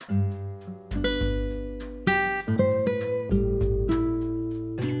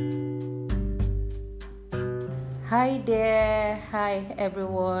Hi there, hi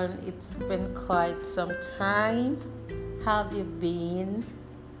everyone. It's been quite some time. How have you been?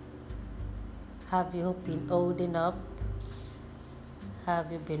 Have you been holding up?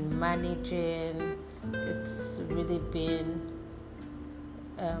 Have you been managing? It's really been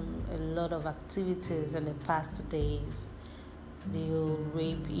a lot of activities in the past days. The whole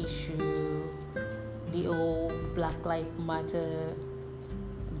rape issue, the whole Black Lives Matter,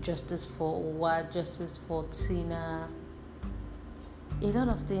 justice for Uwa, justice for Tina. A lot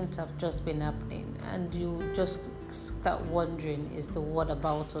of things have just been happening, and you just start wondering, is the world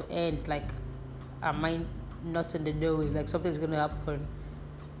about to end? Like, am I not in the know? Is like something's going to happen?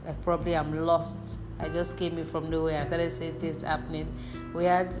 Like, probably I'm lost. I just came in from nowhere. I started seeing things happening. We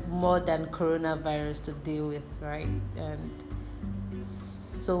had more than coronavirus to deal with, right? And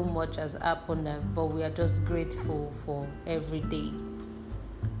so much has happened, but we are just grateful for every day.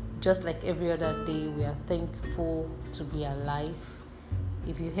 Just like every other day, we are thankful to be alive.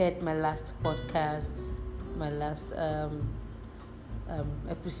 If you heard my last podcast, my last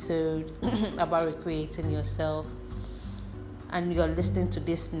episode about recreating yourself, and you're listening to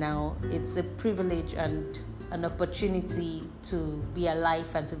this now, it's a privilege and an opportunity to be alive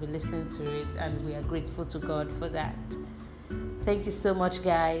and to be listening to it, and we are grateful to God for that. Thank you so much,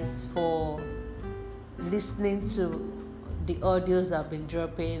 guys, for listening to the audios I've been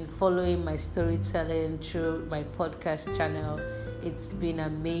dropping, following my storytelling through my podcast channel. It's been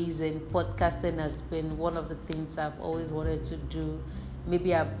amazing. Podcasting has been one of the things I've always wanted to do.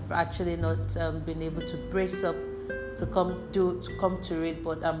 Maybe I've actually not been able to brace up to come to it,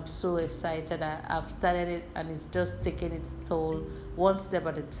 but I'm so excited. I've started it, and it's just taking its toll one step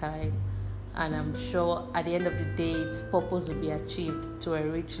at a time. And I'm sure at the end of the day, its purpose will be achieved, to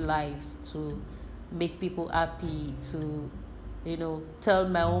enrich lives, to make people happy, to tell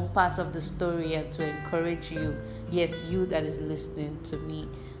my own part of the story, and to encourage you. Yes, you that is listening to me,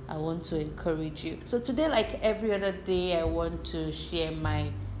 I want to encourage you. So today, like every other day, I want to share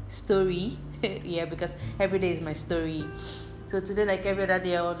my story. Yeah, because every day is my story. So today, like every other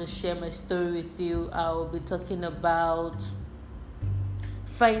day, I want to share my story with you. I will be talking about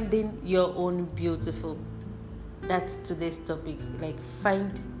finding your own beautiful. That's today's topic. Like,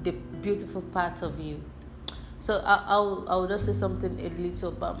 find the beautiful part of you. So I'll just say something a little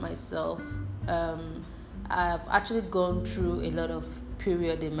about myself. I've actually gone through a lot of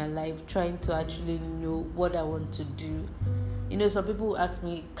period in my life trying to actually know what I want to do. Some people ask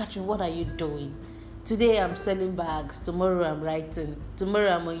me, Katrin, what are you doing? Today I'm selling bags. Tomorrow I'm writing. Tomorrow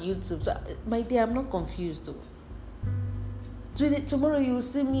I'm on YouTube. So, my dear, I'm not confused though. Tomorrow you will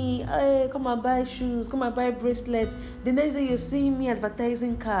see me, hey, come and buy shoes, come and buy bracelets. The next day you'll see me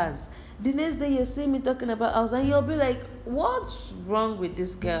advertising cars. The next day you'll see me talking about house, and you'll be like, what's wrong with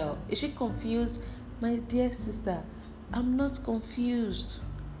this girl? Is she confused? My dear sister, I'm not confused.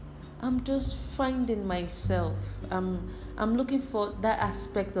 I'm just finding myself. I'm looking for that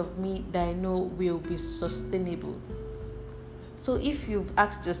aspect of me that I know will be sustainable. So if you've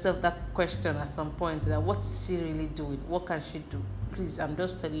asked yourself that question at some point, that what is she really doing? What can she do? Please, I'm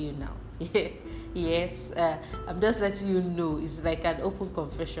just telling you now. Yes, I'm just letting you know. It's like an open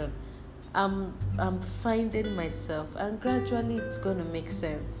confession. I'm finding myself, and gradually it's going to make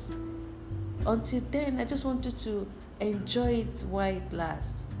sense. Until then, I just want you to enjoy it while it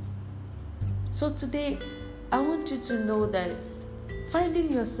lasts. So today, I want you to know that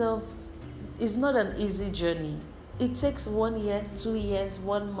finding yourself is not an easy journey. It takes 1 year, 2 years,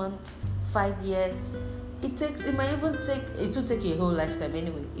 1 month, 5 years. It might even take a whole lifetime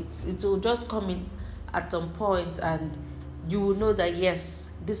anyway. It will just come in at some point, and you will know that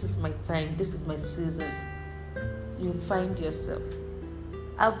yes, this is my time, this is my season. You find yourself.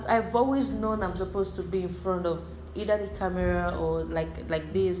 I've always known I'm supposed to be in front of either the camera or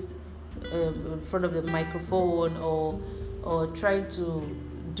like this, in front of the microphone, or trying to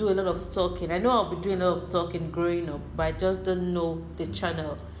do a lot of talking. I know I'll be doing a lot of talking growing up, but I just don't know the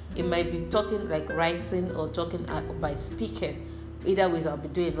channel. It might be talking like writing, or talking by speaking. Either ways, I'll be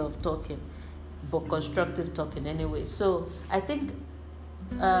doing a lot of talking, but constructive talking anyway. So I think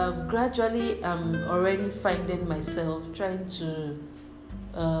gradually I'm already finding myself, trying to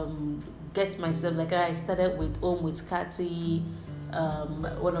get myself, like I started with Home with Cathy,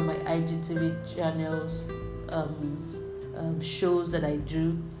 one of my IGTV channels, shows that I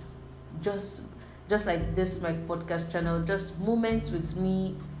do, just like this, my podcast channel, just moments with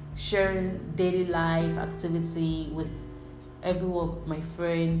me, sharing daily life activity with every one of my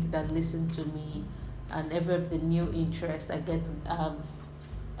friends that listen to me, and every of the new interest I get to have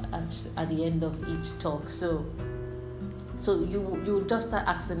at the end of each talk. So you just start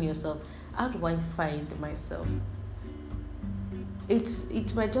asking yourself, how do I find myself?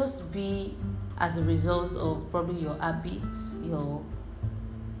 it might just be as a result of probably your habits, your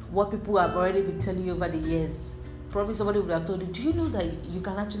what people have already been telling you over the years. Probably somebody would have told you, do you know that you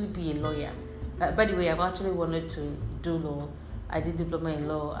can actually be a lawyer? By the way, I've actually wanted to do law. I did diploma in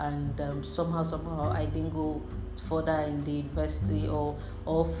law, and somehow I didn't go further in the university or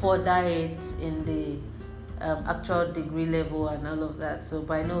further it in the actual degree level and all of that. So,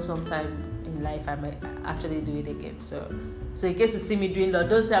 but I know sometime in life I might actually do it again. So in case you see me doing law,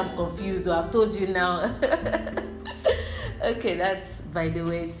 don't say I'm confused or I've told you now. Okay, that's by the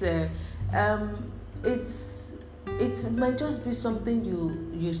way. It might just be something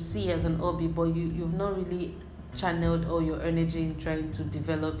you see as an hobby, but you've not really channeled all your energy in trying to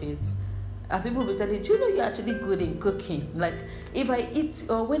develop it. And people will tell you, do you know you're actually good in cooking? Like, if I eat,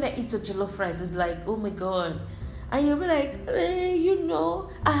 or when I eat a jollof rice, it's like, oh my God. And you'll be like, I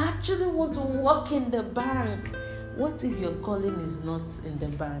actually want to work in the bank. What if your calling is not in the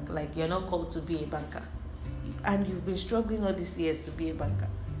bank? Like, you're not called to be a banker. And you've been struggling all these years to be a banker.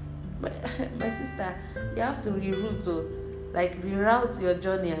 But my sister, you have to reroute your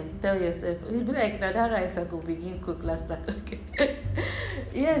journey and tell yourself, you'll be like, now that rice I could begin cook last like, okay.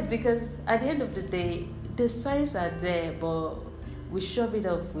 Yes, because at the end of the day, the signs are there, but we shove it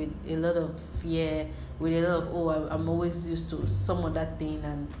off with a lot of fear, with a lot of, I'm always used to some other thing,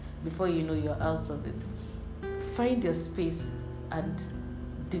 and before you know, you're out of it. Find your space and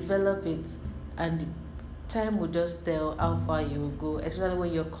develop it, and time will just tell how far you will go, especially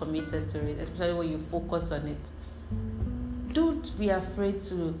when you're committed to it, especially when you focus on it. Don't be afraid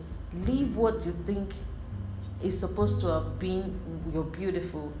to leave what you think is supposed to have been your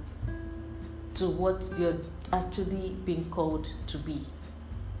beautiful to what you're actually being called to be.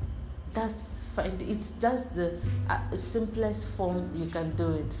 That's fine. It's just the simplest form you can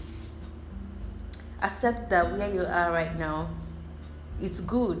do it. Accept that where you are right now, it's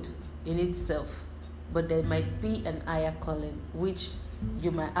good in itself, but there might be an higher calling, which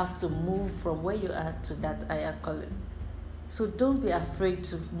you might have to move from where you are to that higher calling. So don't be afraid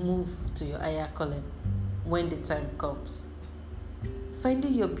to move to your higher calling when the time comes.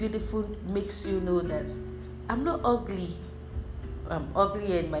 Finding your beautiful makes you know that I'm not ugly. I'm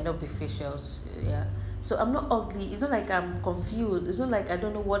ugly and might not be facials. Yeah. So I'm not ugly. It's not like I'm confused. It's not like I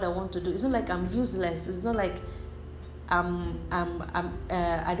don't know what I want to do. It's not like I'm useless. It's not like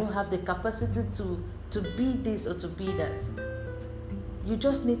I don't have the capacity to be this or to be that. You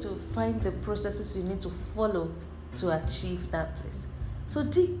just need to find the processes you need to follow to achieve that place. So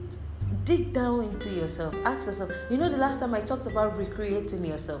dig down into yourself. Ask yourself. The last time I talked about recreating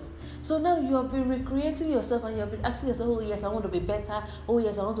yourself. So now you have been recreating yourself and you have been asking yourself, oh yes, I want to be better. Oh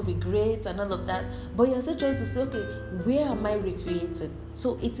yes, I want to be great and all of that. But you're still trying to say, okay, where am I recreating?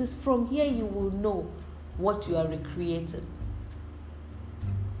 So it is from here you will know what you are recreating.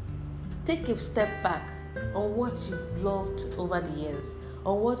 Take a step back on what you've loved over the years,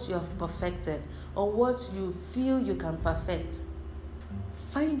 on what you have perfected, on what you feel you can perfect.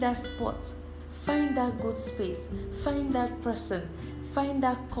 Find that spot, find that good space, find that person, find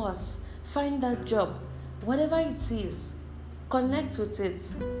that course, find that job, whatever it is, connect with it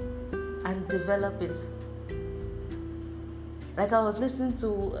and develop it. Like I was listening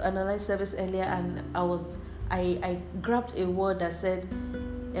to an online service earlier, and I grabbed a word that said,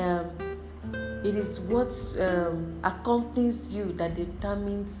 it is what accompanies you that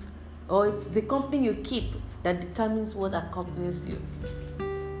determines, or it's the company you keep that determines what accompanies you.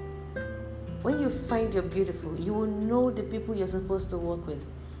 When you find you're beautiful, you will know the people you're supposed to work with.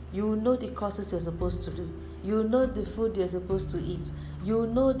 You will know the courses you're supposed to do. You will know the food you're supposed to eat. You will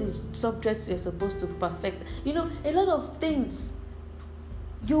know the subjects you're supposed to perfect. A lot of things.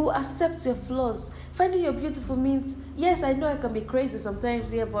 You accept your flaws. Finding you're beautiful means, yes, I know I can be crazy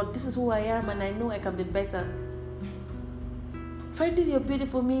sometimes here, but this is who I am and I know I can be better. Finding you're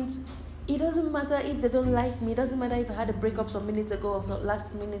beautiful means it doesn't matter if they don't like me. It doesn't matter if I had a breakup some minutes ago or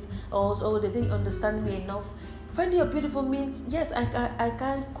last minute, or they didn't understand me enough. Finding you're beautiful means, yes, I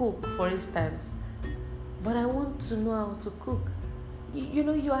can't cook, for instance, but I want to know how to cook.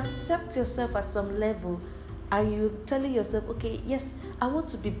 You accept yourself at some level, and you're telling yourself, okay, yes, I want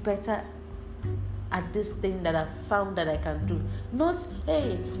to be better at this thing that I've found that I can do. Not,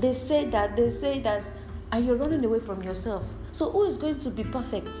 hey, they say that, and you're running away from yourself. So who is going to be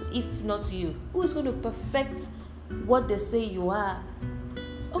perfect if not you? Who is going to perfect what they say you are?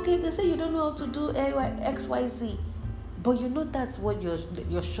 Okay, if they say you don't know how to do X, Y, Z, but you know that's what your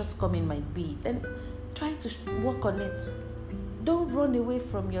shortcoming might be, then try to work on it. Don't run away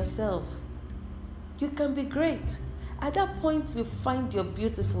from yourself. You can be great. At that point you find you're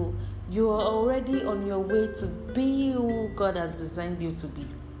beautiful, You are already on your way to be who God has designed you to be.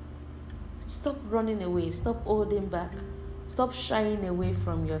 Stop running away. Stop holding back. Stop shying away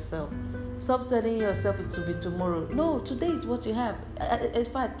from yourself. Stop telling yourself it will be tomorrow. No, today is what you have. In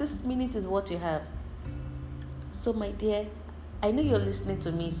fact, this minute is what you have. So, my dear, I know you're listening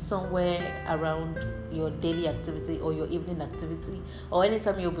to me somewhere around your daily activity or your evening activity, or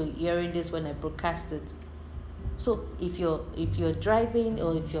anytime you'll be hearing this when I broadcast it. So if you're driving,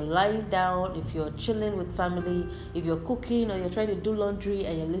 or if you're lying down, if you're chilling with family, if you're cooking or you're trying to do laundry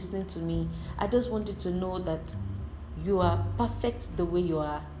and you're listening to me, I just want you to know that you are perfect the way you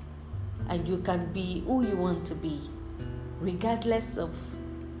are, and you can be who you want to be, regardless of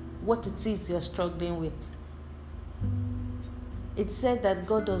what it is you're struggling with. It's said that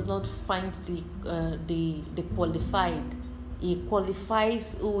God does not find the qualified; He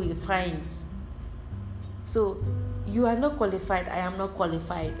qualifies who He finds. So you are not qualified, I am not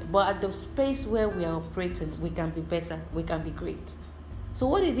qualified, but at the space where we are operating, we can be better, we can be great. So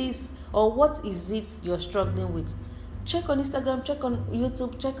what it is, or what is it you're struggling with? Check on Instagram, check on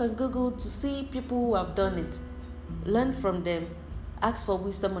YouTube, check on Google to see people who have done it. Learn from them, ask for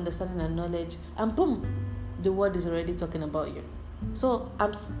wisdom, understanding, and knowledge, and boom, the world is already talking about you. So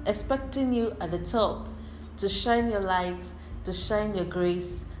I'm expecting you at the top to shine your light, to shine your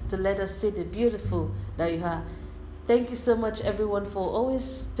grace, to let us see the beautiful that you are. Thank you so much, everyone, for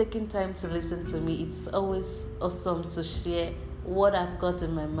always taking time to listen to me. It's always awesome to share what I've got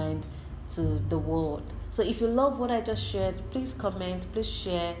in my mind to the world. So if you love what I just shared, please comment, please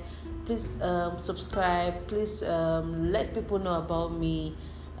share, please subscribe, please let people know about me.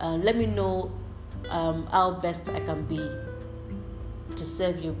 Let me know how best I can be to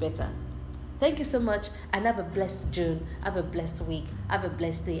serve you better. Thank you so much, and have a blessed June. Have a blessed week. Have a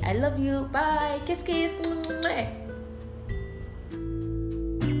blessed day. I love you. Bye. Kiss, kiss.